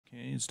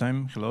Okay, it's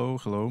time. Hello,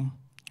 hello.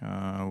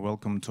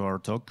 Welcome to our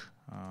talk.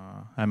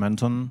 I'm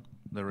Anton.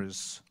 There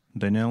is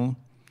Daniel.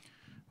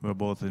 We're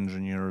both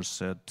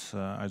engineers at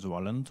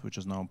Isovalent, which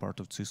is now part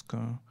of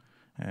Cisco.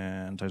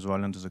 And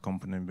Isovalent is a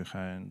company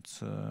behind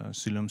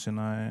Cilium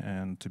CNI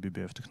and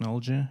eBPF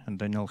technology. And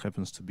Daniel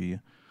happens to be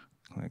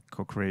like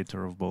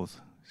co-creator of both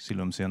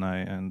Cilium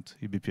CNI and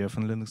eBPF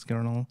and Linux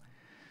kernel.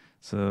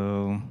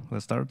 So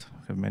let's start.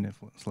 We have many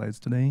slides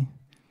today.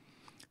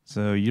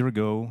 So a year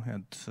ago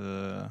at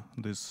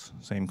this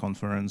same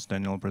conference,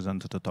 Daniel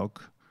presented a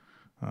talk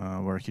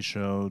where he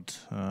showed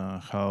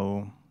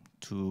how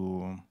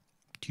to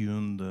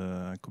tune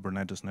the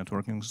Kubernetes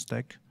networking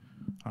stack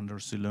under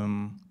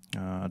Cilium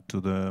to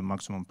the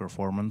maximum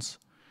performance.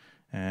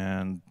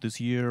 And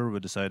this year we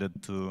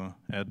decided to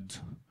add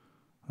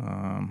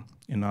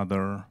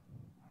another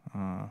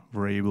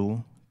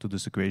variable to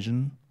this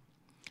equation.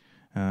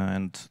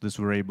 And this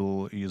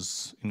variable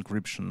is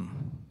encryption.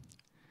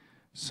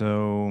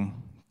 So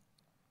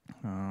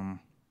it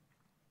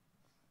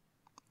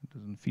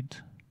doesn't fit.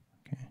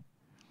 Okay.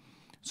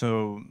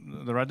 So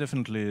there are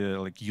definitely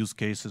like use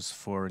cases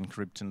for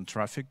encrypting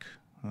traffic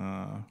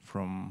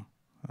from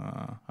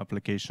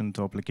application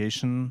to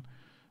application,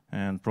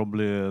 and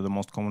probably the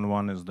most common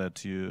one is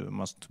that you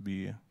must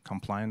be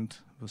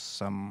compliant with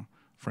some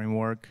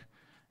framework.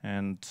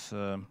 And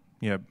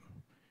yeah,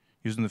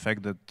 using the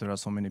fact that there are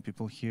so many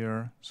people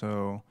here,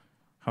 so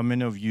how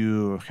many of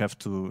you have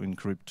to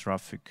encrypt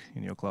traffic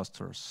in your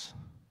clusters?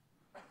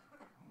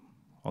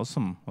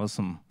 Awesome,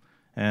 awesome.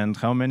 And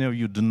how many of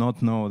you do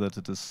not know that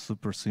it is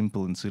super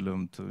simple in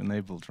Cilium to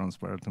enable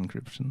transparent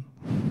encryption?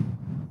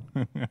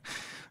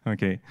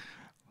 Okay.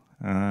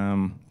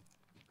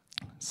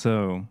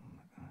 So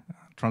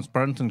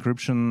transparent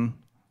encryption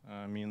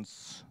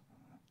means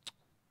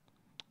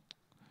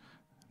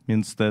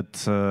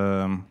that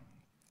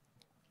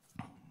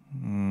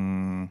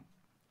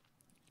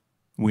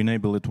we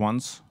enable it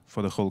once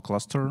for the whole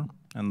cluster,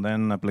 and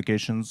then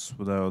applications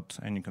without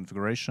any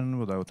configuration,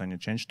 without any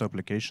change to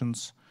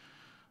applications,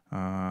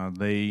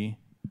 their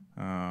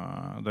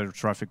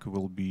traffic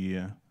will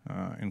be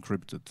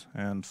encrypted.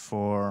 And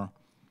for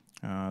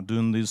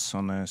doing this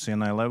on a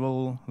CNI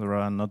level, there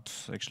are not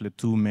actually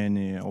too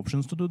many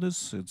options to do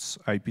this. It's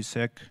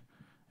IPsec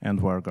and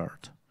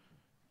WireGuard.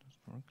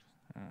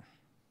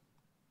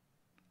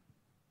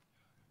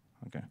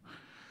 Okay.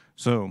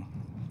 So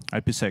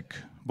IPsec,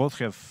 both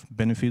have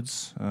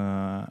benefits.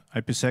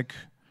 IPsec,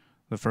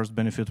 the first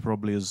benefit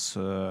probably is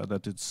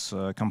that it's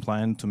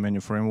compliant to many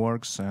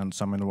frameworks, and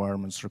some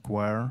environments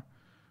require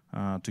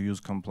to use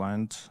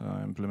compliant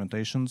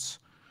implementations.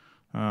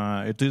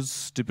 It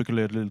is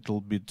typically a little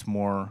bit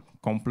more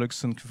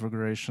complex in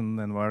configuration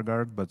than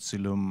WireGuard, but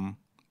Cilium,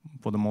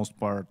 for the most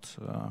part,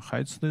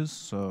 hides this,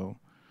 so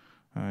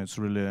it's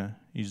really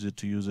easy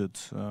to use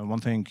it. One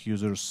thing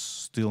users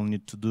still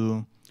need to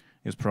do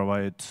is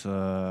provide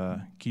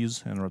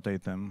keys and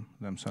rotate them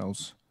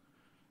themselves.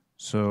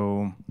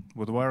 So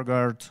with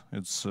WireGuard,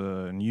 it's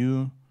a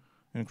new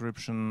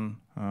encryption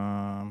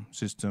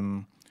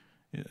system.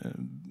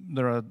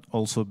 There are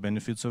also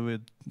benefits of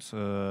it.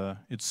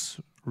 It's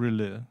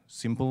really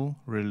simple,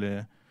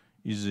 really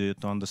easy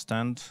to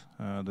understand.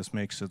 This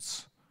makes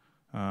it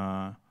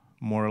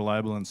more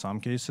reliable in some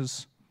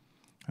cases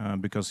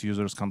because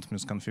users can't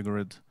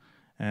misconfigure it.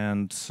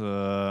 And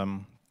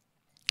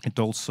it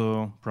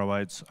also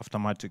provides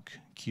automatic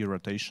key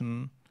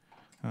rotation,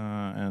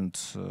 and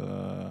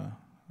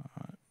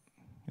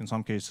in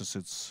some cases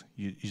it's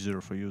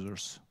easier for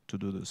users to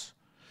do this.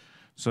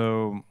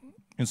 So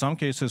in some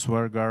cases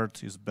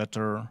WireGuard is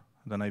better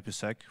than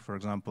IPsec. For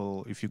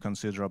example, if you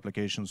consider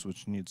applications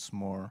which needs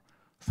more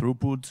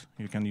throughput,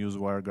 you can use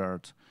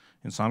WireGuard.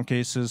 In some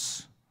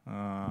cases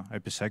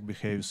IPsec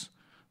behaves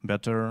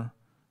better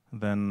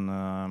than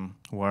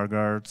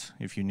WireGuard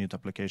if you need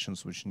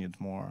applications which need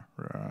more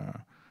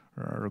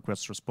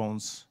request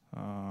response,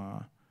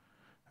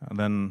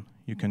 then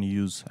you can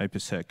use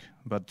IPsec,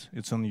 but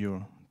it's on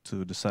you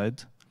to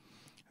decide.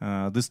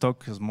 This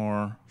talk is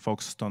more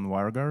focused on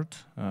WireGuard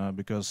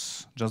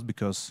because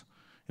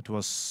it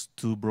was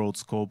too broad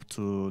scope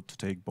to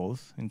take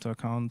both into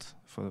account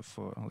for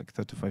like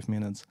 35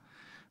 minutes.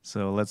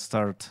 So let's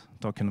start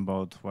talking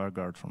about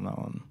WireGuard from now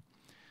on.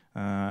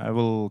 I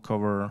will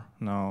cover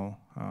now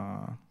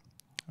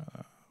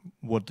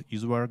what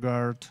is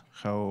WireGuard,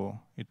 how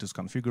it is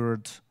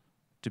configured,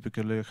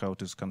 typically how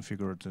it is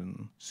configured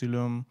in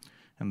Cilium,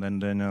 and then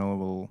Daniel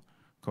will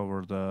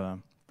cover the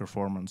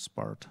performance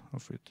part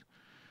of it.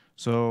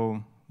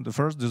 So the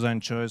first design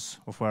choice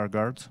of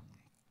WireGuard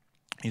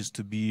is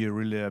to be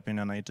really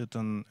opinionated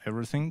on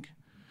everything.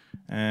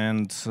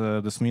 And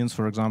this means,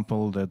 for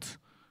example, that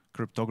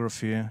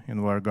cryptography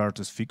in WireGuard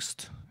is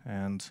fixed,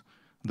 and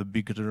the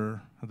bigger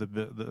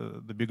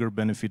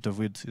benefit of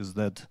it is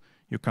that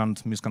you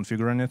can't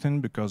misconfigure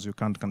anything because you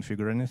can't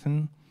configure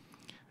anything.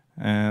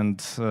 And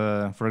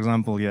for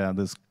example, yeah,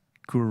 this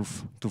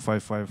curve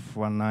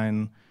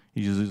 25519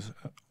 is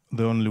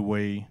the only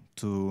way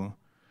to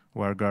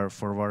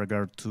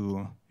WireGuard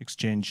to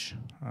exchange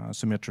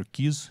symmetric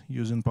keys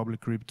using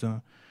public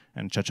crypto,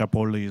 and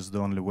Chachapoly is the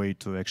only way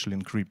to actually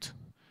encrypt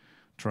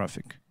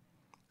traffic.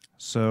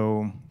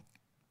 So,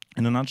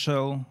 in a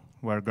nutshell,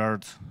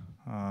 WireGuard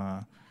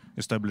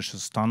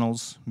establishes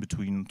tunnels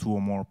between two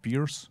or more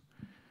peers.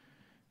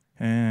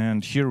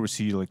 And here we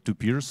see like two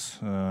peers.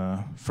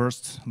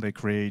 First, they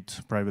create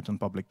private and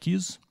public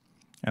keys,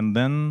 and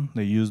then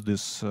they use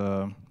this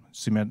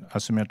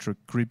asymmetric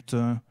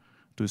crypto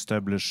to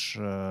establish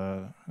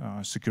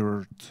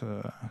secured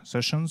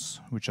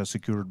sessions, which are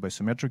secured by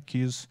symmetric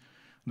keys.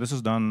 This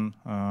is done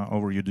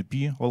over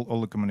UDP. All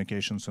the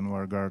communications in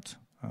WireGuard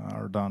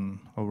are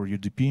done over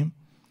UDP.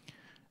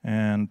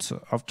 And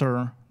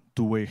after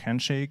two-way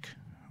handshake,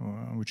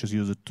 which is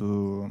used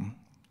to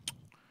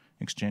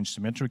exchange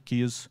symmetric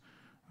keys,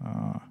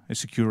 a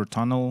secure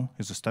tunnel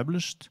is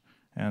established,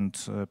 and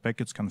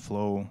packets can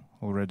flow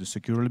already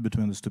securely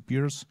between these two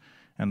peers.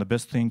 And the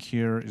best thing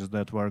here is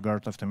that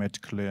WireGuard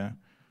automatically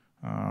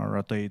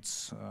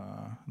rotates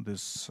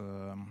this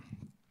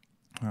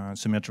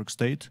symmetric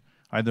state,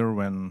 either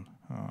when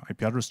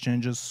IP address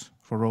changes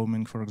for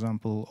roaming, for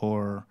example,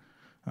 or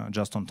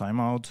just on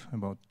timeout,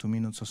 about 2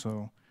 minutes or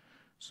so,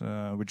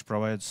 which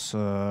provides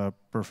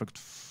perfect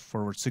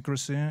forward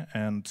secrecy,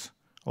 and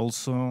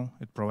also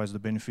it provides the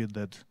benefit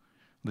that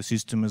the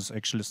system is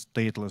actually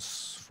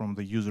stateless from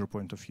the user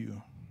point of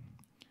view.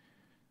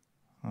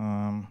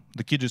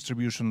 The key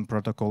distribution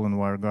protocol in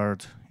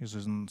WireGuard is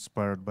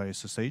inspired by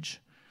SSH,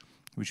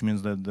 which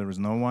means that there is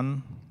no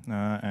one,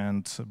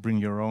 and bring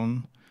your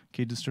own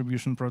key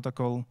distribution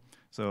protocol.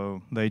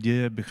 So the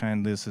idea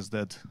behind this is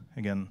that,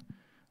 again,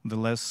 the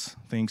less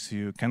things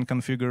you can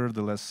configure,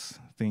 the less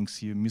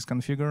things you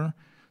misconfigure.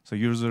 So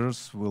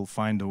users will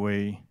find a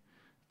way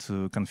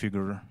to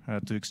configure,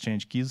 to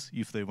exchange keys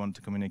if they want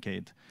to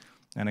communicate.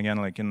 And again,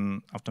 like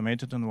in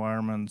automated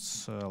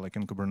environments, like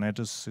in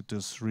Kubernetes, it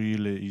is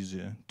really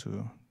easy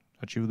to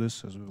achieve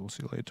this, as we will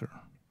see later.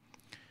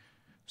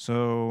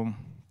 So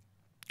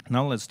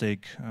now let's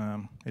take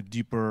a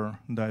deeper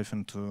dive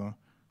into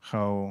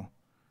how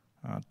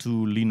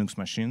two Linux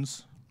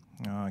machines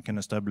can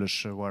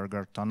establish a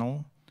WireGuard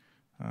tunnel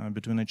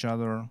between each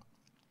other.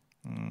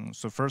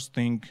 So first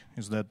thing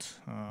is that,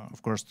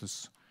 of course,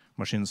 this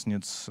machines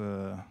needs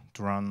to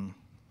run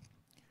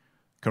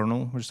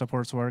kernel which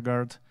supports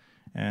WireGuard.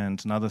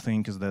 And another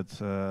thing is that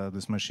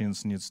this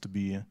machines needs to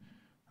be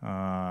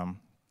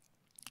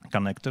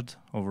connected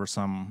over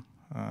some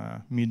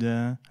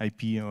media,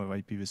 IP or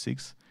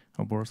IPv6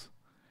 or both.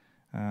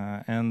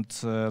 And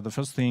the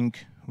first thing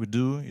we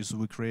do is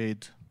we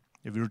create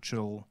a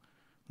virtual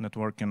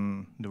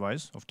networking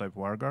device of type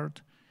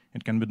WireGuard.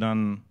 It can be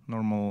done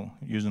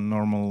using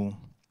normal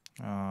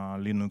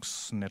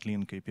Linux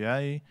Netlink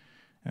API,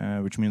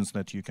 which means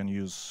that you can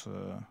use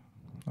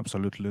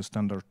absolutely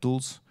standard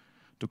tools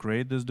to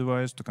create this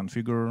device, to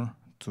configure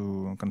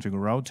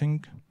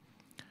routing.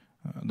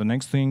 The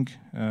next thing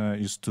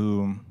is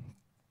to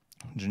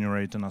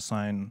generate and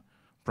assign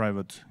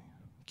private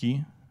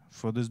key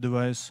for this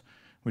device,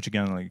 which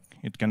again, like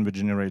it can be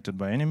generated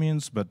by any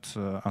means, but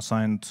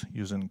assigned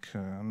using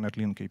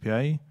Netlink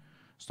API,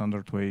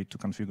 standard way to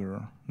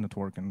configure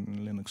network in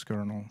Linux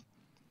kernel.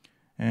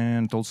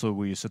 And also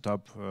we set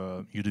up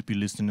UDP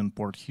listening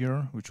port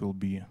here, which will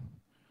be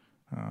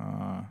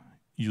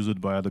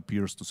used by other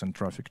peers to send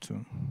traffic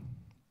to.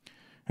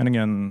 And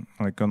again,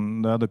 like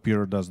on the other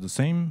peer does the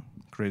same,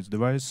 creates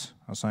device,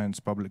 assigns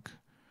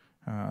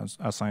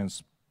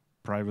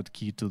private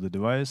key to the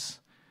device,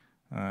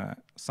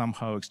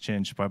 somehow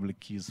exchange public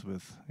keys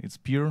with its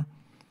peer.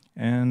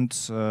 And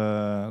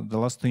the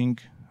last thing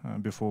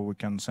before we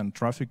can send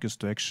traffic is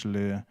to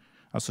actually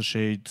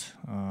associate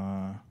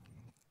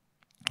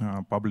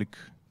public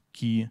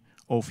key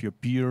of your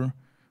peer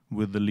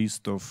with the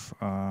list of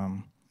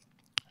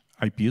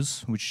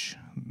IPs which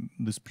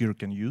this peer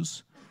can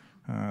use.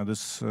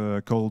 This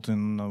called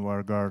in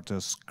WireGuard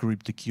as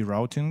cryptic key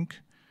routing,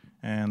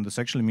 and this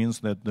actually means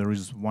that there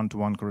is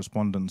one-to-one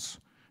correspondence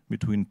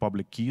between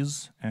public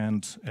keys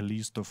and a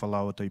list of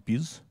allowed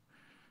IPs.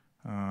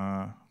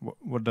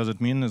 What does it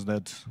mean is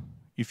that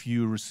if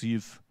you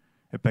receive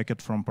a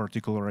packet from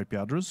particular IP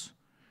address,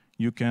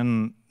 you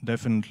can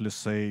definitely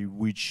say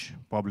which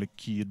public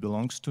key it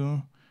belongs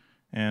to.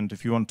 And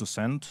if you want to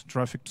send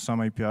traffic to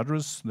some IP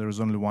address, there is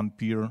only one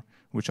peer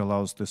which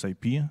allows this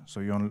IP, so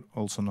you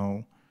also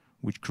know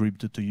which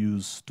crypto to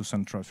use to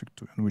send traffic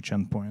to and which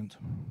endpoint.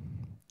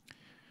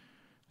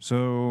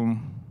 So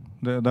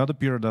the other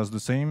peer does the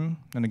same,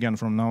 and again,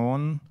 from now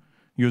on,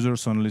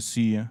 users only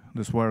see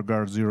this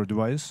WireGuard 0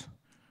 device.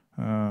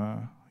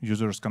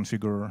 Users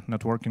configure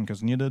networking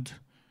as needed,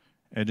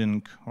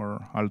 adding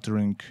or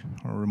altering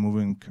or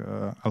removing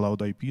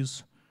allowed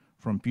IPs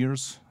from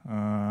peers,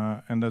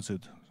 and that's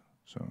it.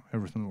 So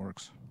everything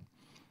works.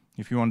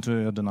 If you want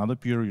to add another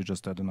peer, you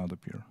just add another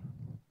peer.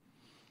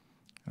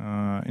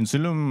 In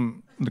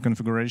Cilium, the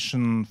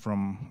configuration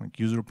from like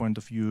user point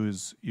of view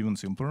is even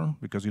simpler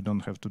because you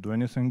don't have to do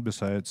anything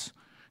besides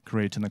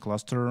creating a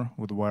cluster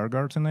with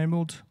WireGuard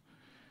enabled.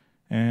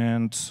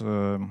 And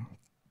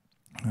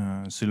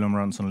Cilium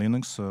runs on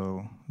Linux,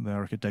 so the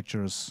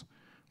architecture is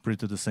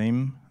pretty the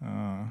same.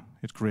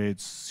 It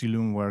creates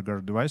Cilium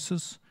WireGuard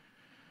devices.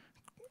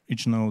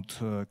 Each node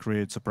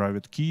creates a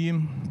private key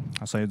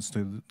assigned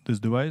to this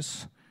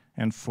device.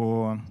 And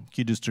for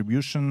key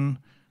distribution,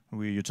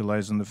 we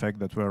utilize the fact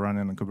that we're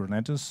running in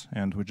Kubernetes,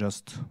 and we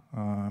just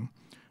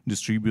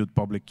distribute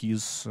public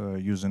keys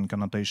using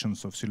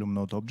connotations of Cilium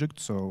node object.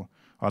 So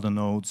other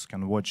nodes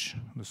can watch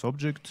this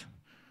object,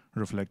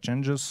 reflect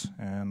changes,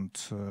 and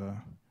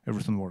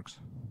everything works.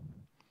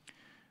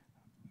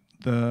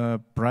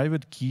 The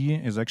private key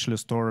is actually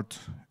stored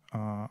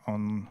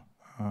on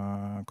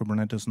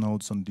Kubernetes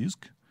nodes on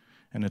disk,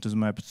 and it is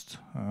mapped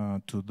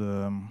to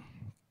the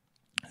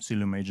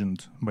Cilium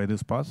agent by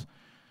this path.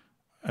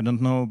 I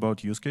don't know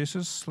about use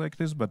cases like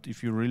this, but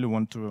if you really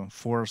want to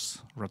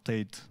force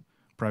rotate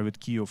private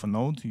key of a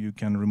node, you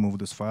can remove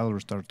this file,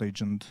 restart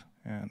agent,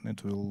 and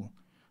it will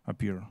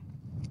appear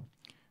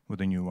with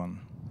a new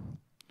one.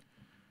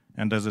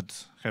 And as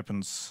it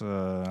happens,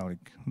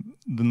 like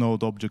the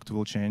node object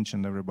will change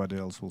and everybody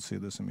else will see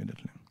this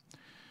immediately.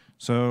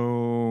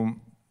 So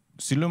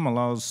Cilium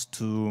allows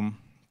to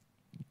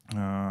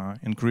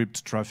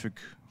encrypt traffic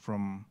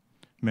from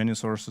many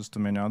sources to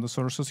many other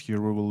sources. Here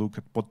we will look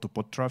at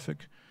pod-to-pod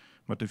traffic.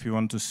 But if you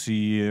want to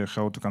see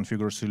how to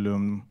configure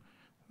Cilium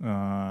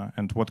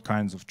and what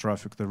kinds of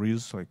traffic there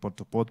is, like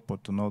pod-to-pod,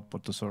 pod-to-node,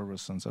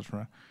 pod-to-service,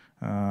 etc.,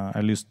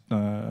 I list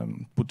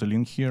put a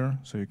link here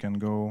so you can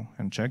go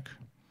and check.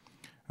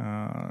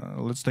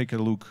 Let's take a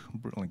look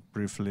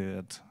briefly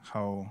at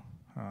how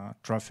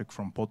traffic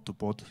from pod to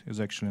pod is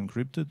actually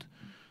encrypted.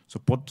 So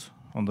pod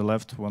on the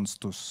left wants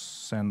to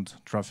send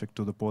traffic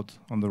to the pod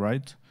on the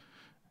right.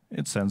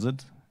 It sends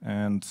it,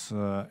 and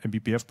a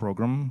eBPF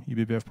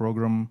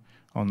program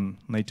on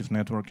native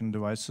networking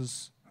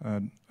devices,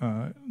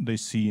 they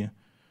see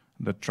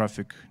that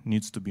traffic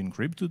needs to be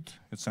encrypted.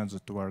 It sends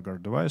it to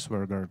WireGuard device.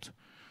 WireGuard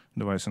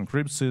device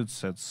encrypts it,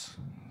 sets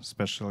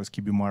specialized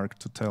key mark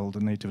to tell the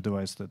native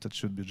device that it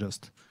should be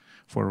just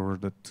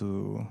forwarded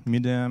to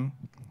media,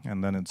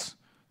 and then it's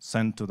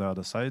sent to the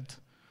other side,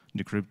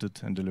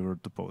 decrypted, and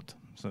delivered to pod.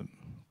 So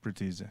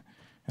pretty easy.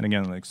 And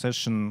again, like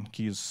session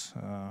keys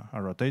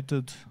are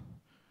rotated,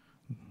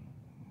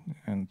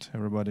 and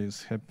everybody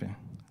is happy.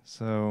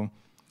 So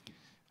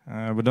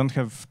we don't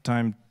have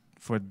time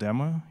for a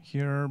demo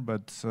here,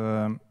 but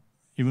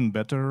even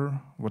better,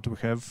 what we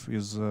have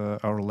is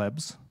our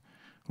labs,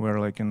 where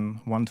like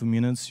in 1-2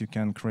 minutes you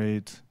can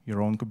create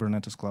your own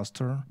Kubernetes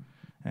cluster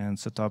and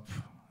set up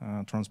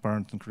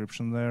transparent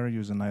encryption there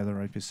using either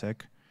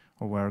IPsec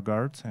or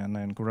WireGuard, and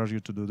I encourage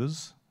you to do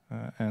this.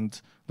 And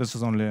this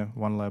is only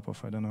one lab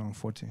of, I don't know,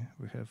 40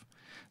 we have.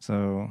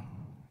 So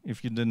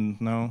if you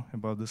didn't know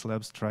about these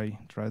labs, try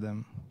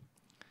them.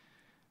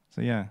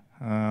 So yeah,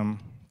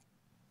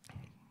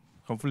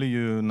 hopefully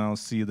you now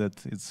see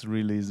that it's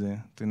really easy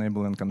to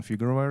enable and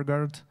configure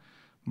WireGuard.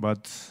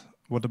 But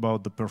what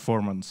about the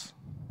performance?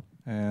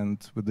 And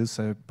with this,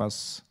 I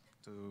pass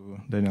to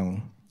Daniel.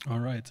 All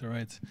right.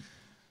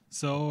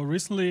 So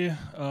recently,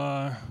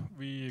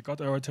 we got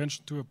our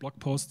attention to a blog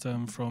post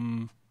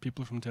from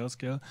people from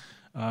Tailscale,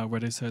 where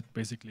they said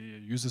basically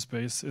user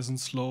space isn't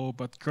slow,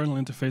 but kernel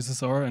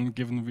interfaces are. And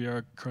given we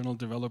are kernel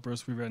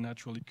developers, we were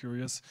naturally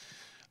curious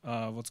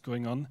what's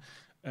going on.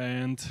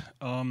 And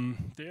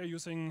they are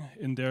using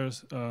in their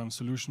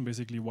solution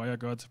basically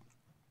WireGuard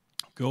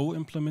Go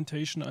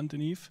implementation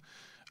underneath.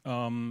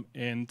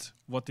 And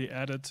what they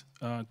added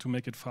to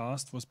make it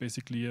fast was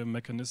basically a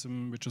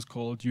mechanism which is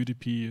called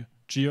UDP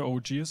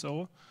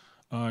GRO-GSO.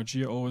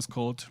 GRO is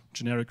called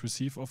generic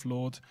receive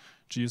offload.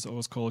 GSO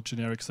is called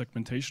generic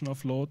segmentation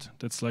offload.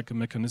 That's like a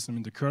mechanism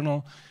in the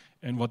kernel.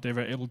 And what they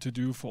were able to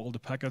do for all the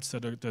packets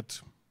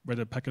where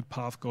the packet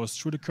path goes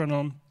through the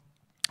kernel,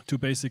 to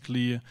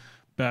basically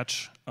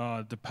batch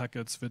the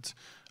packets with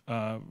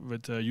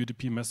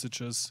UDP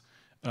messages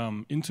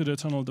into the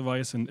internal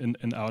device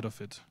and out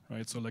of it,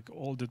 right? So like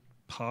all the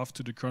path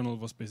to the kernel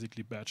was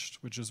basically batched,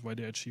 which is why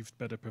they achieved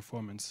better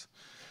performance.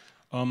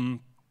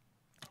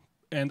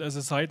 And as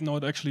a side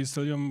note, actually,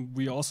 Cilium,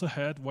 we also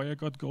had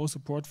WireGuard Go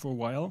support for a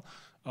while.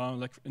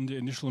 Like in the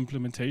initial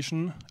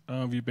implementation,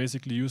 we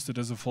basically used it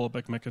as a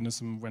fallback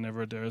mechanism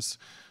whenever there's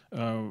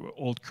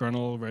old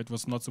kernel where it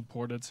was not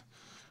supported.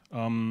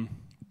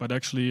 But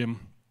actually,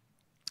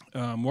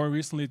 more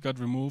recently it got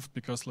removed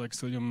because like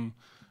Cilium,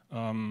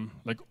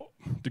 like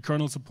the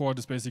kernel support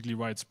is basically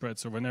widespread.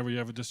 So whenever you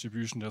have a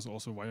distribution, there's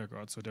also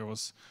WireGuard. So there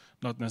was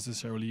not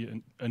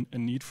necessarily a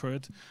need for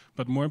it.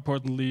 But more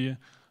importantly,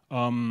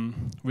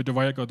 with the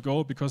WireGuard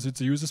Go, because it's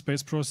a user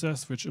space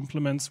process which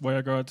implements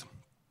WireGuard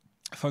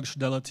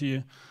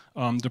functionality,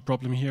 the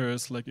problem here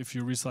is like if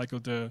you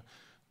recycle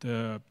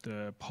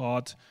the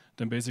pod,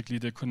 then basically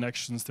the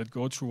connections that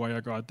go through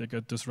WireGuard, they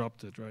get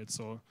disrupted, right?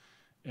 So,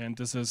 and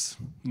this is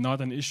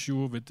not an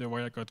issue with the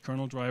WireGuard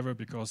kernel driver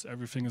because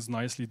everything is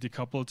nicely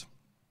decoupled,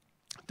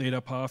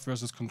 data path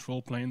versus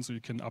control plane, so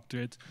you can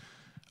update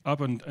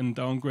up and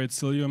downgrade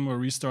Cilium or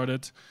restart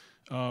it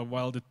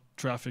while the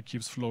traffic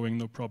keeps flowing,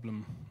 no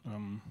problem.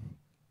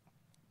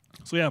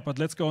 So yeah, but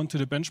let's go on to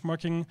the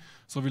benchmarking.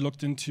 So we're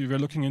looking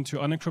into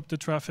unencrypted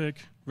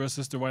traffic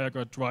versus the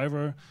WireGuard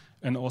driver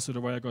and also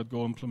the WireGuard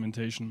Go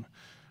implementation.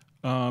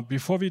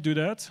 Before we do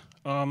that,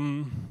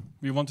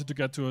 we wanted to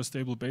get to a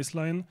stable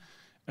baseline.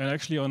 And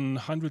actually on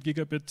 100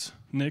 gigabit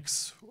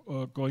NICs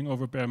going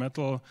over bare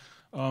metal,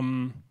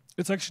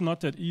 it's actually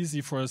not that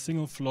easy for a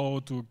single flow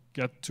to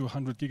get to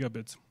 100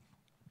 gigabits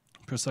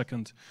per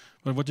second.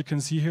 But what you can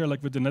see here,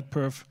 like with the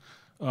NetPerf,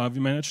 we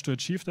managed to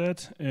achieve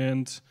that.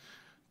 And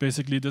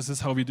basically, this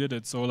is how we did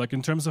it. So like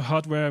in terms of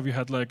hardware, we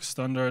had like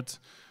standard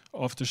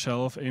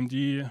off-the-shelf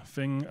AMD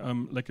thing,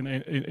 like an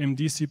AMD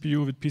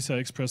CPU with PCI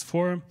Express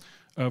 4.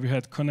 We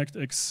had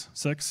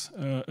ConnectX-6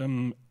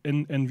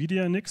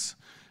 NVIDIA NICs.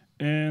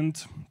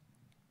 And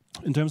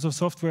in terms of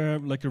software,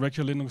 like a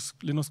regular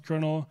Linux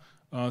kernel,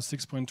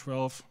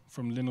 6.12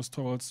 from Linux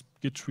towards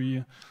Git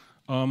tree.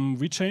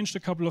 We changed a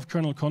couple of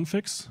kernel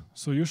configs.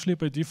 So usually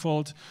by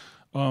default,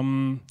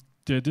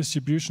 the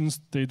distributions,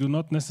 they do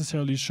not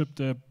necessarily ship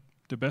the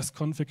best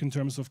config in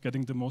terms of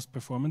getting the most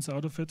performance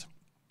out of it.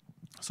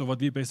 So what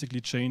we basically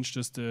changed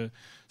is the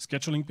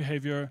scheduling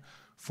behavior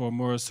for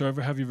more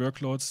server-heavy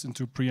workloads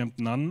into preempt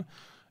none.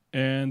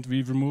 And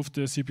we removed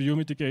the CPU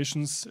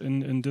mitigations,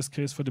 in this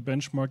case for the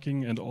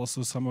benchmarking, and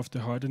also some of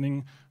the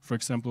hardening, for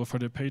example, for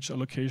the page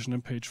allocation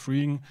and page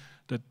freeing,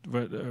 that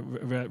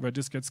where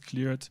this gets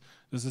cleared.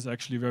 This is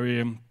actually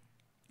very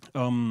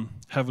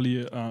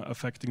heavily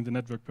affecting the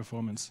network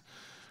performance.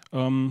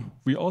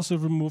 We also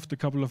removed a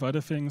couple of other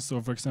things.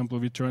 So for example,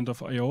 we turned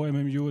off IO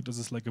MMU. This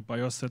is like a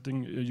BIOS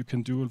setting you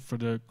can do for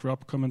the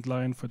grub command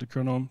line for the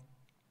kernel.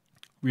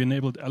 We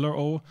enabled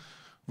LRO,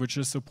 which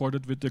is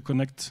supported with the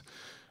ConnectX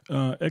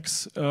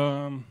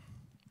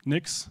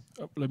NICs,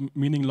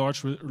 meaning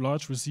large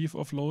receive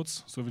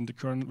offloads. So when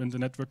the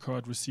network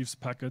card receives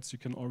packets, you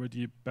can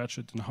already batch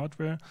it in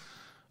hardware.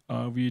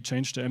 We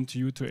changed the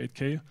MTU to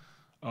 8K.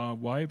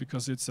 Why?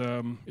 Because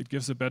it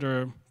gives a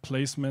better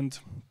placement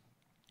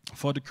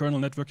for the kernel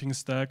networking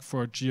stack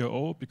for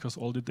GRO, because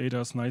all the data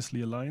is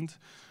nicely aligned,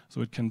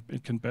 so it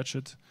can batch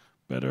it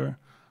better.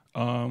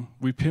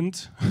 We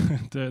pinned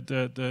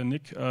the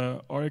NIC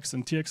RX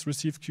and TX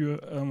receive queue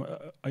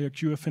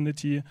IRQ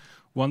affinity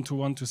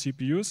 1-to-1 to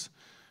CPUs.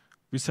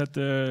 We set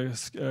the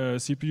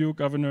CPU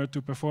governor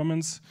to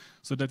performance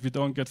so that we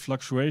don't get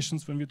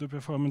fluctuations when we do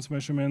performance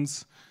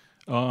measurements.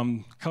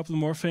 Couple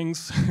more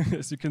things.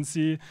 As you can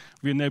see,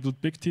 we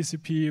enabled big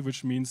TCP,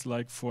 which means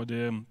like for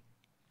the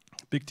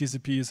big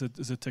TCP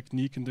is a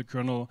technique in the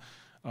kernel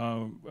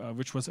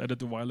which was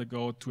added a while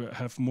ago to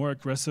have more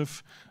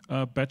aggressive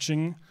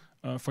batching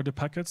for the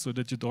packets, so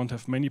that you don't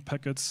have many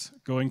packets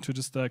going to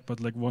the stack,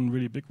 but like one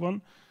really big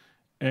one.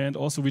 And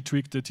also we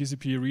tweaked the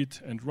TCP read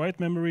and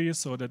write memory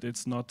so that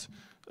it's not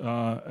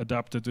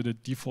adapted to the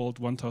default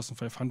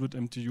 1500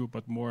 MTU,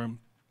 but more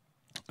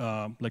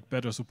like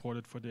better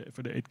supported for the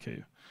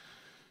 8K.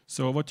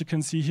 So what you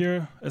can see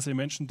here, as I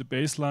mentioned, the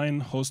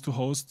baseline host to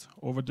host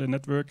over the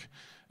network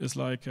is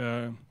like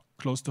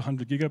close to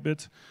 100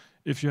 gigabit.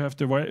 If you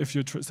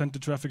send the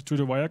traffic to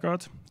the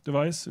WireGuard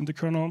device in the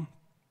kernel,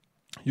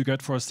 you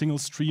get for a single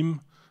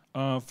stream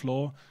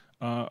flow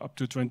up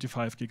to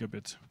 25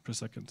 gigabit per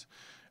second.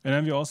 And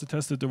then we also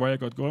tested the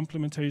WireGuard Go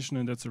implementation,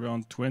 and that's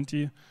around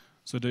 20.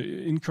 So the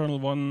in-kernel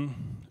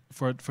one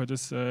for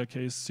this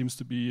case seems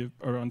to be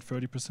around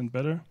 30%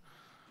 better.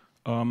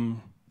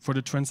 For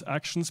the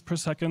transactions per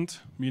second,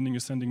 meaning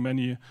you're sending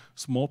many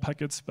small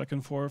packets back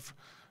and forth,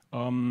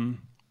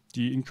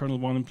 the in-kernel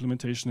one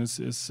implementation has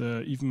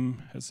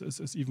even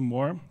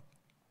more.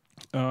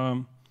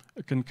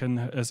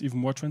 Has even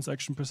more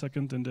transaction per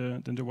second than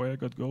the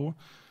WireGuard Go.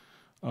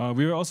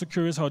 We were also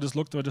curious how this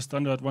looked with the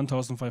standard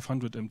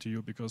 1500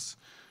 MTU, because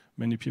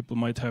many people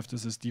might have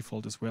this as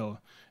default as well.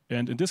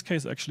 And in this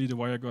case, actually, the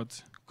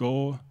WireGuard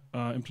Go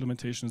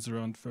implementation is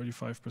around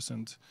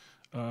 35%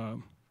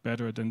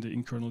 better than the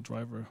in-kernel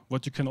driver.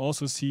 What you can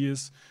also see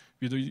is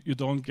you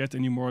don't get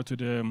any more to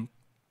the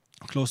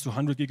close to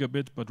 100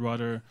 gigabit, but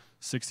rather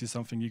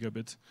 60-something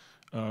gigabit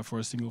for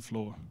a single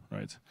flow,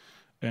 right?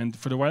 And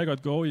for the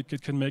WireGuard Go,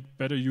 it can make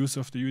better use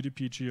of the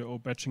UDP-GRO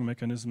batching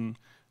mechanism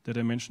that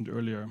I mentioned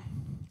earlier.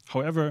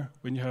 However,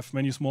 when you have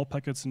many small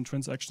packets and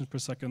transactions per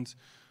second,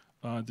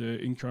 the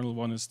in-kernel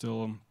one is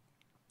still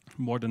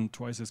more than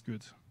twice as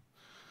good.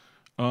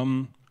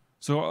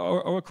 So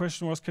our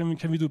question was, can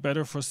we do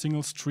better for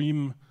single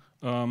stream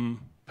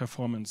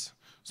performance?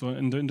 So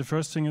in the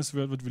first thing is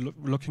what we're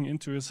looking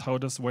into is how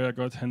does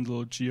WireGuard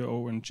handle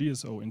GRO and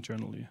GSO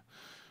internally?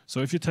 So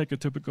if you take a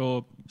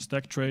typical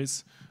stack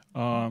trace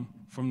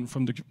from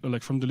the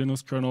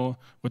Linux kernel,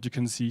 what you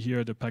can see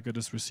here, the packet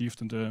is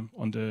received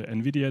on the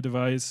NVIDIA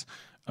device.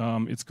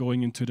 It's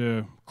going into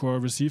the core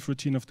receive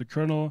routine of the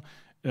kernel,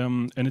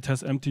 and it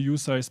has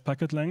MTU-sized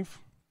packet length.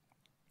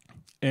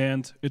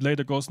 And it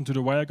later goes into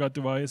the WireGuard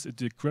device, it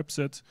decrypts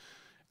it,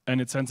 and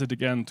it sends it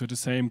again to the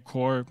same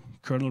core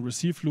kernel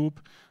receive loop,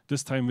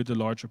 this time with a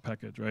larger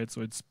packet, right?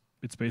 So it's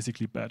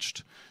basically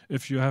batched.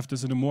 If you have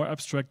this in a more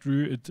abstract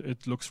view,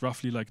 it looks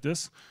roughly like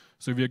this.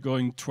 So we are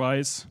going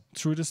twice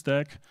through the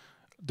stack,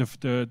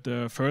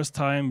 the first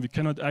time we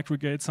cannot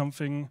aggregate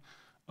something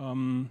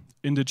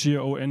in the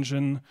GRO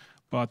engine,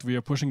 but we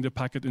are pushing the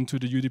packet into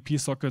the UDP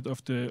socket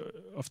of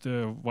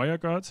the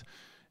WireGuard.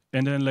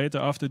 And then later,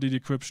 after the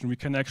decryption, we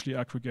can actually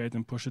aggregate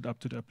and push it up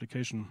to the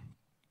application.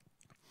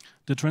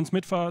 The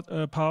transmit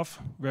path,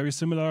 very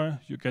similar.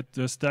 You get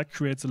the stack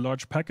creates a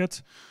large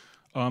packet,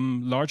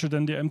 larger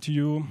than the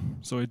MTU,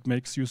 so it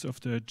makes use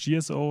of the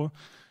GSO.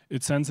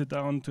 It sends it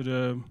down to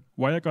the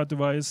WireGuard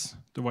device.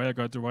 The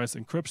WireGuard device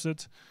encrypts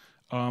it.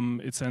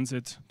 It sends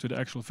it to the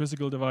actual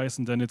physical device,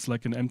 and then it's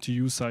like an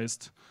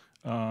MTU-sized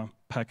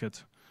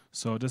packet.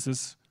 So this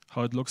is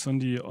how it looks on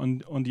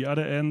the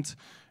other end,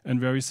 and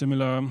very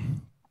similar.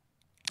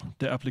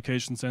 The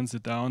application sends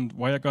it down.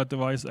 WireGuard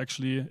device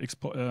actually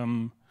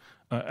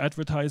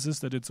advertises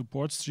that it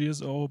supports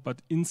GSO,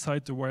 but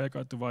inside the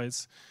WireGuard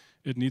device,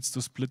 it needs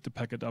to split the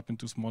packet up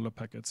into smaller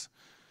packets.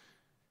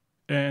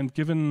 And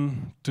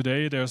given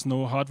today there's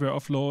no hardware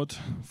offload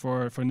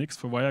for NICs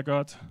for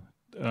WireGuard,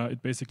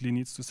 it basically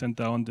needs to send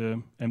down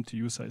the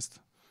MTU-sized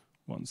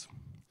ones.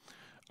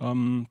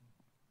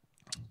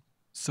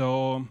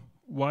 So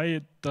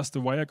why does the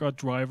WireGuard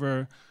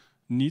driver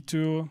need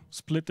to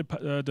split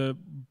the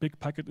big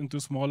packet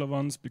into smaller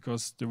ones?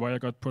 Because the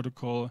WireGuard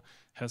protocol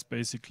has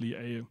basically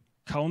a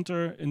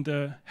counter in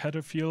the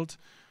header field,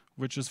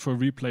 which is for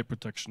replay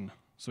protection.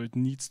 So it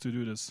needs to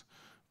do this,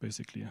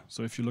 basically.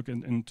 So if you look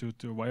into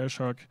the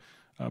Wireshark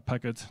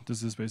packet,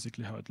 this is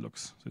basically how it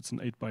looks. So it's an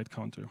 8-byte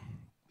counter.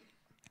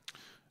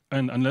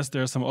 And unless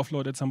there's some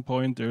offload at some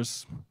point,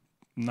 there's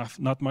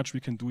not much we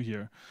can do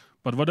here.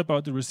 But what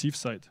about the receive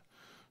side?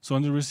 So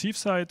on the receive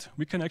side,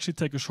 we can actually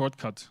take a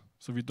shortcut.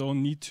 So we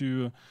don't need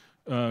to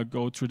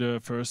go through the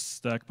first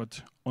stack,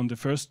 but on the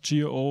first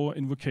GRO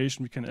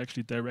invocation, we can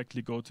actually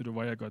directly go to the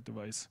WireGuard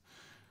device.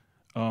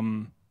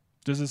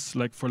 This is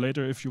like for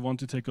later if you want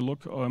to take a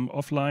look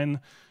offline.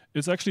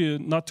 It's actually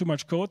not too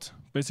much code.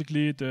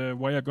 Basically, the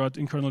WireGuard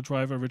in-kernel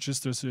driver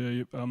registers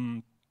a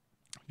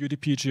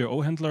UDP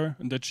GRO handler,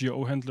 and that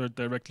GRO handler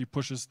directly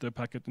pushes the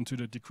packet into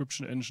the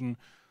decryption engine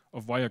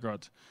of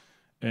WireGuard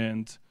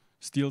and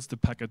steals the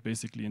packet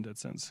basically in that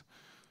sense.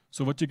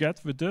 So what you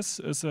get with this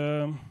is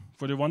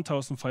for the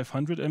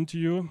 1500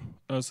 MTU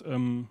as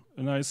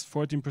a nice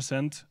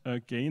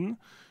 14% gain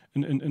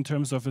in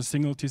terms of a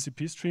single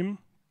TCP stream.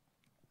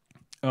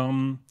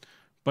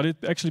 But it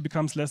actually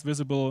becomes less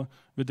visible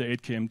with the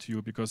 8K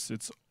MTU because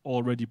it's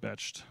already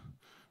batched.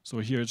 So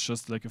here it's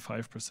just like a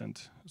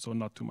 5%, so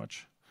not too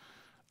much.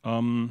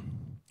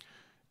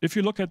 If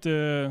you look at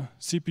the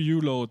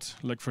CPU load,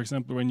 like for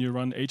example, when you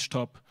run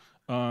htop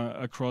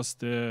across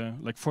the,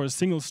 like for a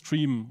single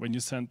stream, when you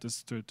send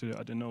this to the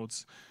other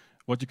nodes,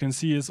 what you can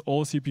see is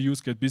all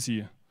CPUs get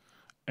busy.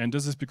 And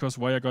this is because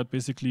WireGuard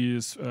basically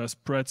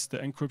spreads the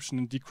encryption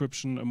and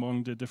decryption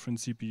among the different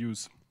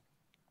CPUs.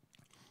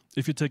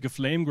 If you take a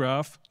flame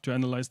graph to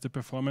analyze the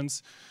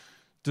performance,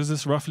 this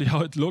is roughly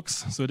how it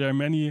looks. So there are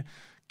many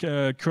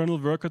kernel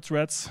worker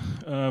threads,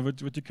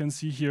 what you can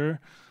see here,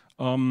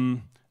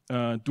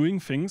 doing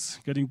things,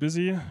 getting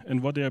busy.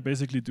 And what they are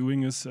basically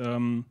doing is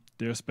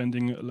they're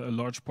spending a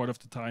large part of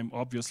the time,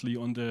 obviously,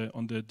 on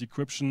the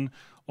decryption,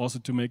 also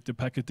to make the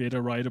packet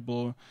data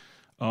writable,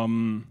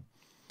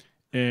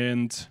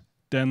 and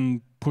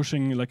then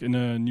pushing, like in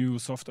a new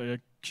software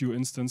queue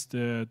instance,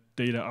 the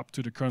data up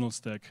to the kernel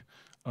stack.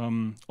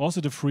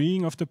 Also, the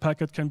freeing of the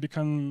packet can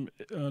become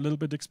a little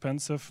bit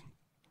expensive,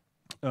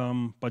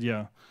 but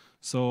yeah.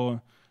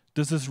 So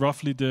this is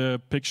roughly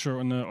the picture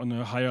on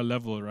a higher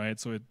level, right?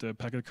 So the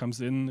packet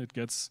comes in, it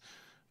gets,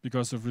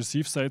 because of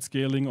receive side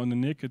scaling on the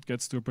NIC, it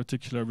gets to a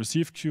particular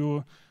receive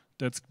queue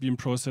that's being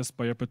processed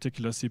by a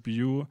particular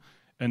CPU,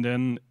 and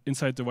then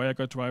inside the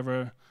WireGuard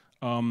driver,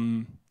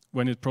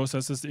 when it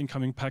processes the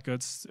incoming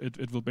packets,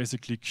 it will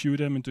basically queue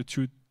them into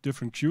two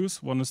different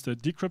queues. One is the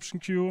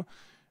decryption queue,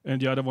 and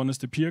the other one is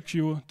the peer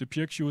queue. The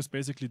peer queue is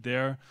basically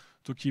there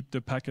to keep the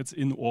packets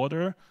in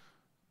order,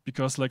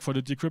 because like for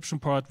the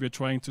decryption part, we're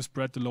trying to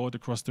spread the load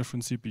across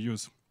different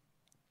CPUs.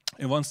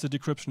 And once the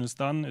decryption is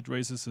done, it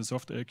raises the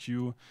software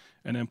queue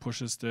and then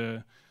pushes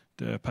the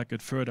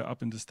packet further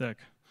up in the stack.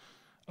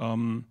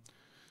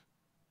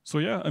 So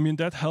yeah, I mean,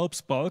 that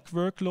helps bulk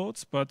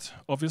workloads, but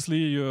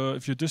obviously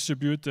if you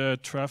distribute the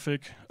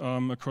traffic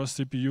across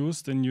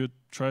CPUs, then you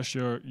trash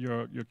your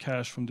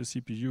cache from the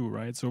CPU,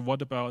 right? So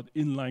what about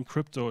inline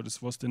crypto?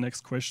 This was the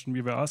next question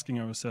we were asking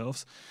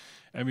ourselves.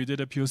 And we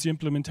did a POC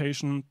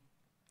implementation.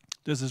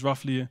 This is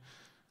roughly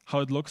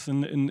how it looks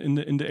in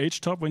the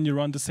htop when you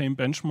run the same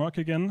benchmark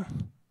again.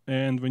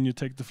 And when you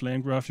take the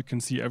flame graph, you can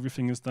see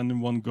everything is done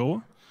in one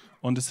go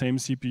on the same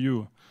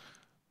CPU.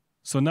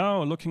 So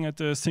now, looking at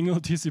the single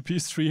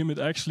TCP stream, it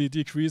actually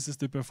decreases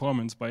the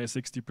performance by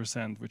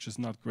 60%, which is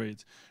not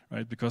great,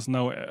 right? Because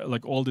now,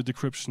 like all the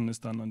decryption is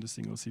done on the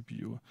single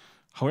CPU.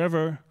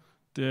 However,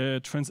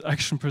 the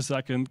transaction per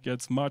second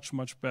gets much,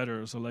 much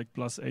better. So like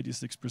plus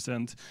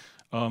 86%.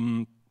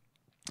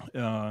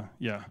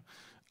 Yeah.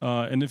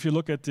 And if you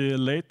look at the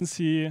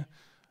latency,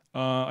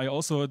 I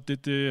also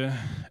added the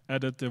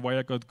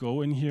WireGuard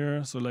Go in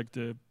here. So like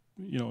the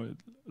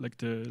like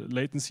the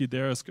latency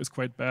there is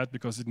quite bad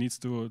because it needs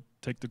to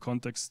take the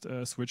context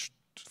switch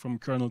from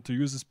kernel to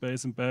user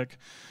space and back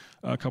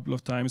a couple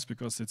of times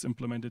because it's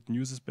implemented in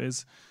user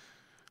space.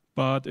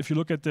 But if you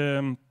look at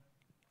the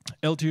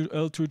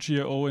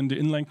L2GAO in the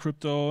inline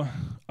crypto,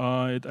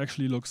 it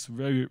actually looks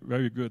very,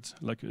 very good.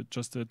 Like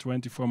just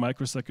 24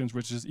 microseconds,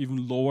 which is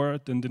even lower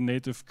than the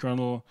native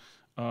kernel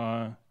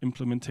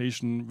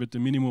implementation with the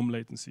minimum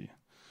latency.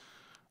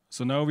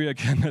 So now we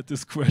again at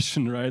this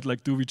question, right?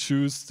 Like, do we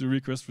choose the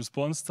request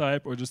response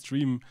type or the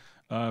stream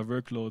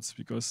workloads?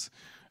 Because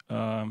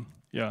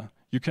yeah,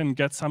 you can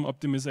get some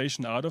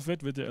optimization out of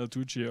it with the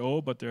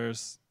L2GAO, but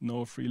there's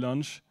no free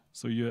lunch.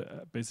 So you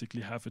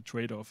basically have a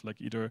trade-off, like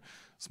either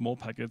small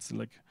packets,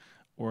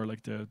 or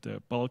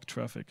the bulk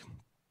traffic.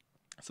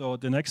 So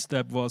the next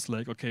step was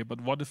like, okay,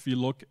 but what if we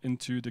look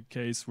into the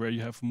case where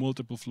you have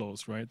multiple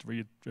flows, right?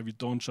 Where we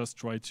don't just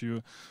try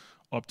to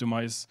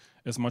optimize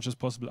as much as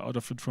possible out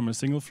of it from a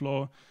single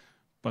flow,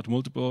 but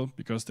multiple,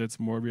 because that's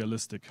more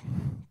realistic.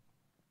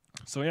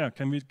 So yeah,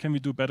 can we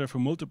do better for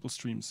multiple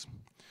streams?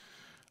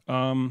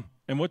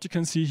 And what you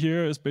can see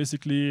here is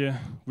basically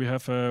we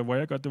have a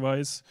WireGuard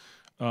device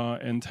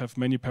and have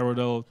many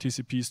parallel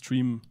TCP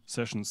stream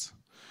sessions.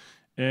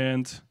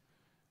 And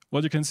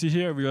what you can see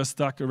here, we are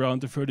stuck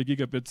around the 30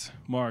 gigabit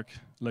mark.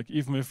 Like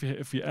even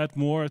if we add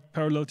more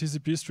parallel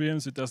TCP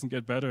streams, it doesn't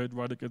get better, it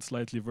rather gets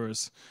slightly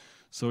worse.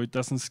 So it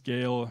doesn't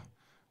scale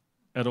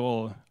at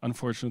all,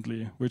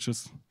 unfortunately, which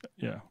is,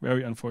 yeah,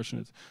 very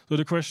unfortunate. So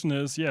the question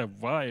is, yeah,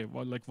 why?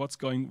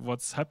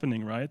 What's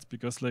happening, right?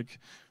 Because like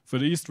for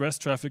the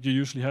east-west traffic, you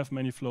usually have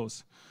many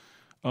flows.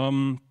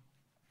 And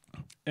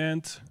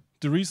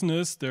the reason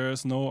is there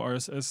is no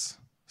RSS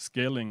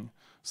scaling.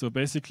 So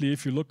basically,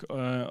 if you look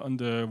on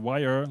the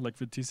wire, like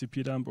the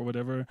TCP dump or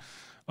whatever,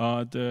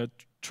 the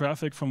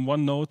traffic from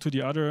one node to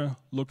the other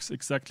looks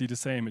exactly the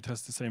same. It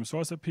has the same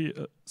source IP,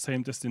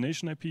 same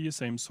destination IP,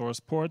 same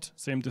source port,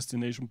 same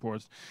destination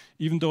port.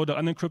 Even though the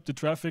unencrypted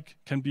traffic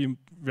can be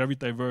very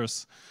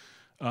diverse.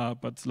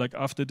 But like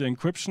after the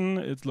encryption,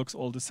 it looks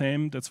all the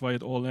same. That's why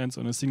it all lands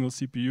on a single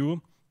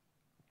CPU.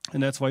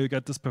 And that's why you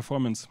get this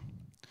performance.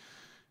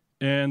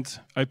 And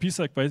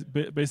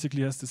IPsec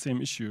basically has the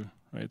same issue,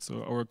 right?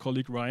 So our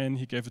colleague Ryan,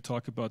 he gave a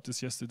talk about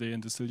this yesterday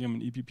in the Cilium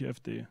and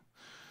eBPF day.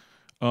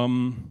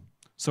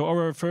 So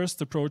our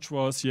first approach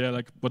was, yeah,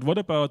 like, but what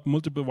about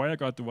multiple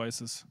WireGuard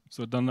devices?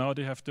 So then now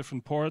they have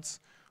different ports.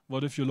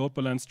 What if you load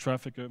balance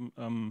traffic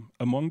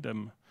among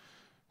them?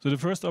 So the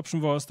first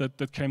option was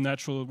that came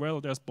natural. Well,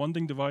 there's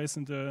bonding device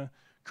in the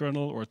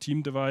kernel or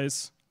team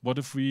device. What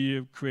if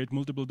we create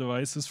multiple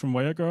devices from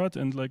WireGuard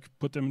and like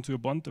put them into a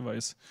bond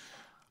device?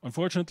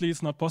 Unfortunately,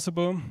 it's not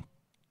possible.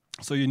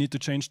 So you need to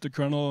change the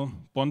kernel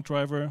bond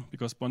driver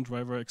because bond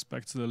driver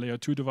expects the layer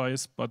 2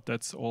 device, but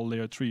that's all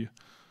layer 3.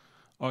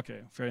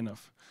 Okay, fair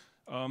enough.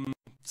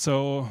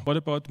 So what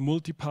about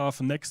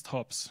multipath next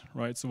hops,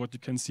 right? So what you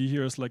can see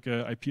here is like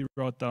a IP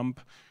route dump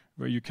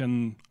where you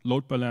can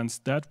load balance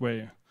that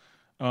way.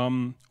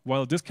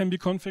 While this can be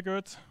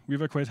configured, we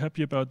were quite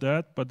happy about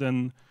that, but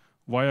then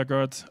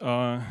WireGuard,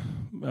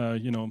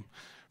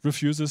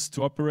 refuses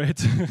to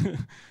operate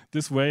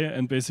this way.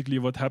 And basically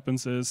what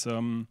happens is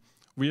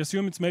we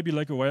assume it's maybe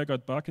like a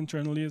WireGuard bug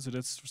internally, so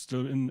that's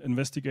still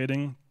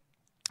investigating.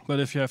 But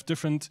if you have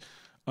different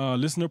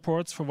listener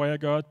ports for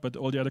WireGuard, but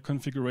all the other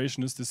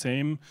configuration is the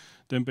same,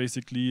 then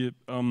basically,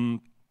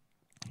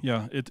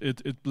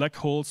 it black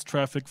holes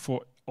traffic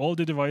for all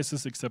the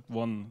devices except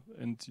one.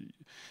 And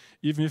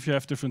even if you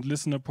have different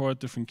listener port,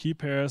 different key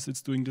pairs,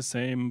 it's doing the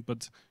same.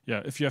 But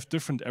yeah, if you have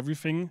different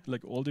everything,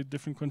 like all the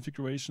different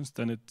configurations,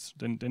 then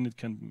it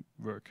can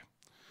work.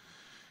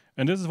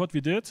 And this is what we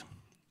did.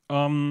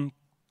 And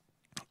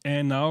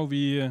now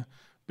we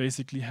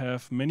basically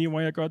have many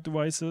WireGuard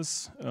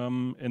devices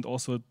and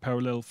also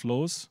parallel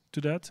flows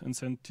to that and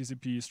send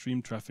TCP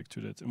stream traffic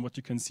to that. And what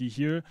you can see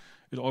here,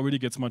 it already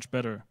gets much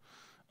better.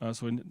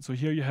 So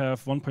here you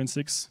have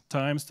 1.6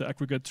 times the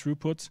aggregate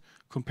throughput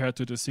compared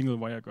to the single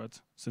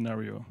WireGuard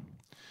scenario.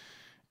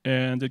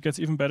 And it gets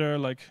even better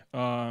like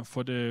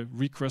for the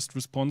request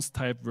response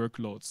type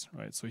workloads,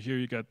 right? So here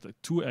you get the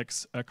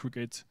 2x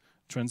aggregate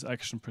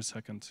transaction per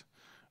second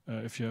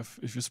if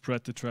you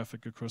spread the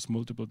traffic across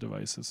multiple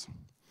devices.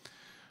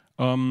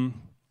 And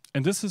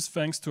this is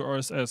thanks to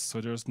RSS,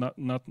 so there's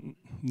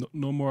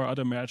no more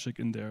other magic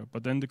in there.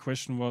 But then the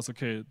question was,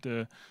 okay,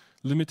 the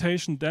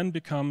limitation then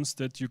becomes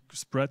that you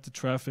spread the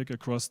traffic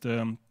across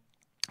the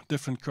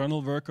different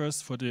kernel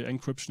workers for the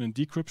encryption and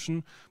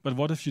decryption. But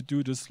what if you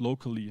do this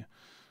locally?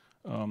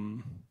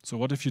 So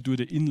what if you do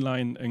the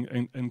inline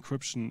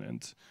encryption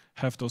and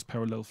have those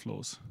parallel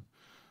flows?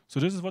 So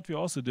this is what we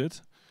also did.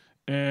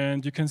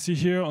 And you can see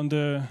here on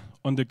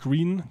the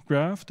green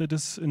graph that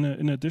is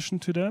in addition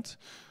to that,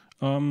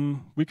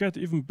 we get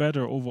even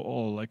better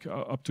overall, like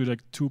up to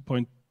like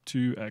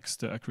 2.2x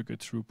the aggregate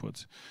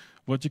throughput.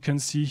 What you can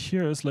see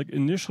here is like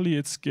initially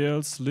it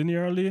scales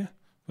linearly,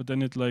 but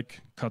then it like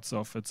cuts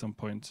off at some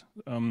point.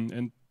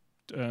 And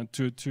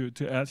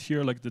to add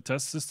here, like the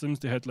test systems,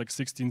 they had like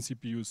 16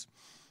 CPUs,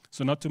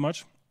 so not too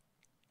much.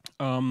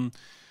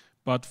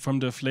 But from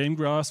the flame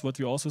graphs, what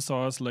we also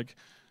saw is like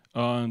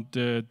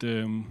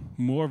the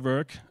more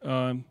work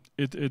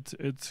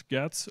it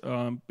gets,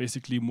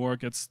 basically more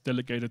gets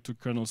delegated to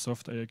kernel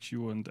soft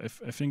IRQ, and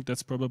I think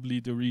that's probably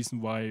the reason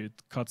why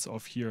it cuts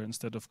off here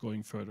instead of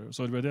going further.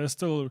 So there's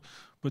still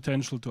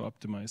potential to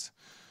optimize.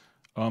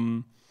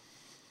 And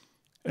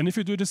if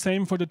you do the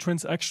same for the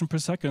transaction per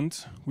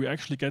second, we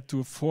actually get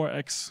to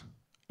 4x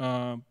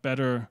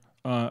better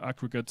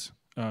aggregate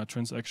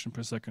transaction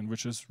per second,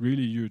 which is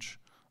really huge.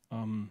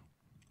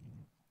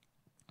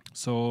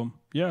 So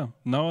yeah,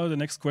 now the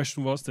next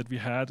question was that we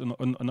had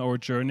on our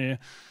journey,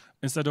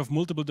 instead of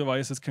multiple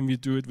devices, can we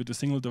do it with a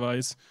single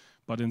device,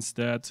 but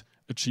instead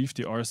achieve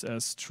the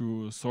RSS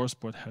through source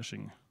port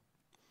hashing?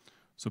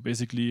 So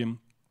basically,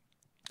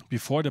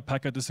 before the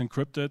packet is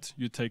encrypted,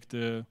 you take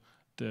the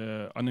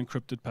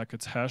unencrypted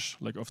packet's hash,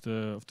 like of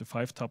the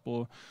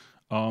 5-tuple,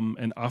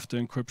 and after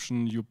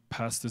encryption, you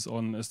pass this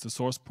on as the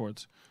source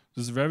port.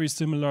 This is very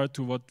similar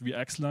to what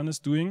VXLAN is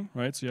doing,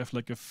 right? So you have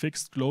like a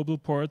fixed global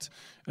port,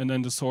 and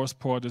then the source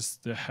port is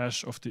the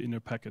hash of the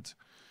inner packet.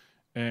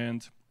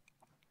 And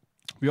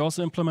we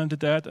also implemented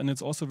that, and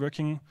it's also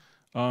working.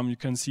 You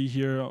can see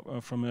here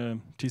from a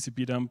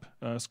TCP dump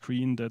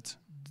screen that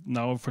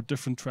now for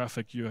different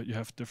traffic, you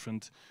have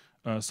different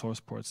source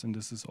ports, and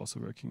this is also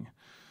working.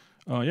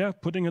 Yeah,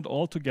 putting it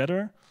all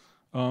together,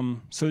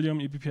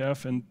 Cilium,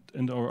 eBPF,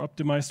 and our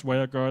optimized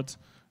WireGuard,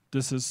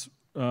 this is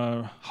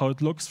how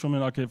it looks from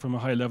a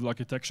high-level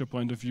architecture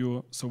point of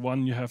view. So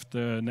one, you have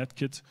the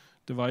NetKit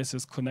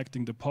devices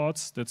connecting the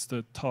ports. That's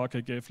the talk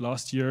I gave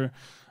last year,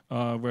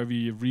 where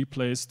we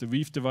replaced the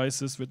Weave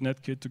devices with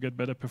NetKit to get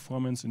better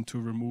performance and to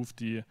remove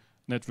the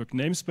network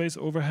namespace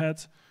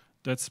overhead.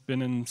 That's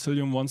been in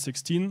Cilium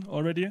 1.16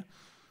 already.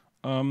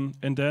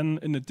 And then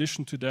in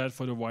addition to that,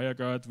 for the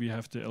WireGuard, we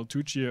have the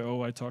L2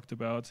 GAO I talked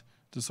about,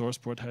 the source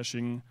port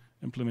hashing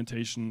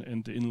implementation,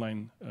 and the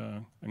inline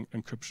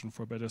encryption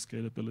for better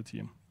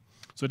scalability.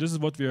 So this is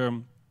what we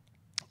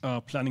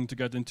are planning to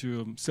get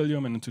into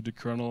Cilium and into the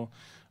kernel,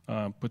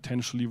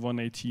 potentially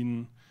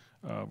 1.18,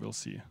 we'll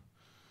see.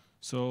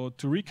 So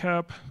to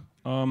recap,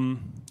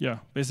 yeah,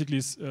 basically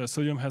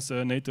Cilium has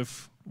a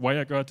native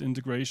WireGuard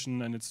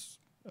integration, and it's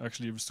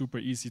actually super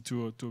easy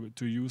to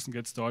use and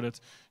get started.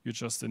 You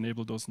just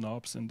enable those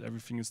knobs and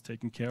everything is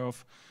taken care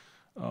of.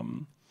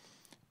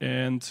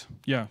 And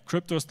yeah,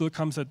 crypto still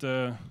comes at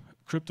the,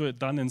 crypto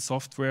done in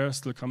software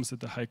still comes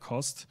at a high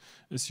cost,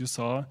 as you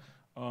saw.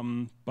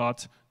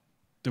 But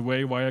the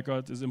way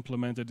WireGuard is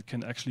implemented, it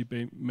can actually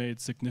be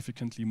made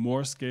significantly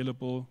more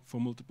scalable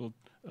for multiple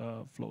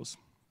flows.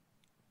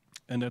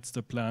 And that's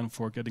the plan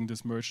for getting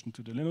this merged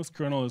into the Linux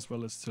kernel as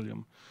well as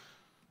Cilium.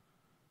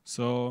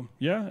 So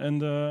yeah,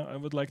 and I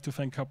would like to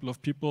thank a couple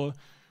of people.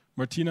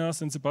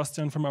 Martinas and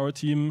Sebastian from our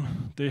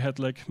team, they had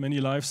like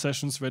many live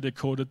sessions where they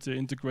coded the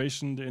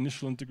integration, the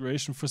initial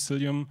integration for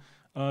Cilium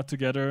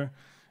together.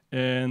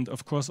 And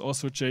of course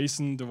also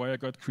Jason, the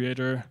WireGuard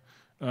creator,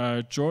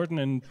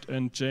 Jordan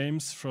and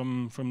James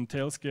from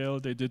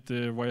Tailscale, they did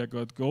the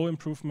WireGuard Go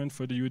improvement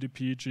for the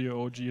UDP,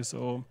 GAO,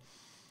 GSO.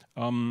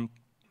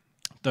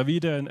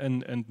 Davide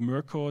and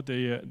Mirko,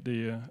 they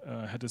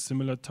had a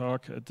similar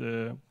talk at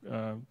a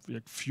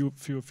few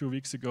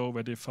weeks ago,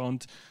 where they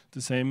found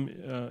the same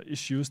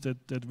issues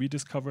that we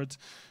discovered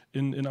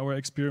in our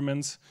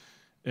experiments,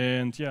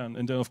 and yeah,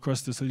 and then of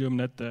course the Cilium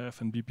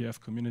NetDev and BPF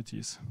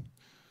communities.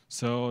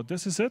 So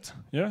this is it.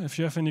 Yeah, if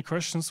you have any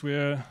questions,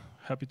 we're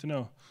happy to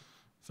know.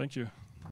 Thank you.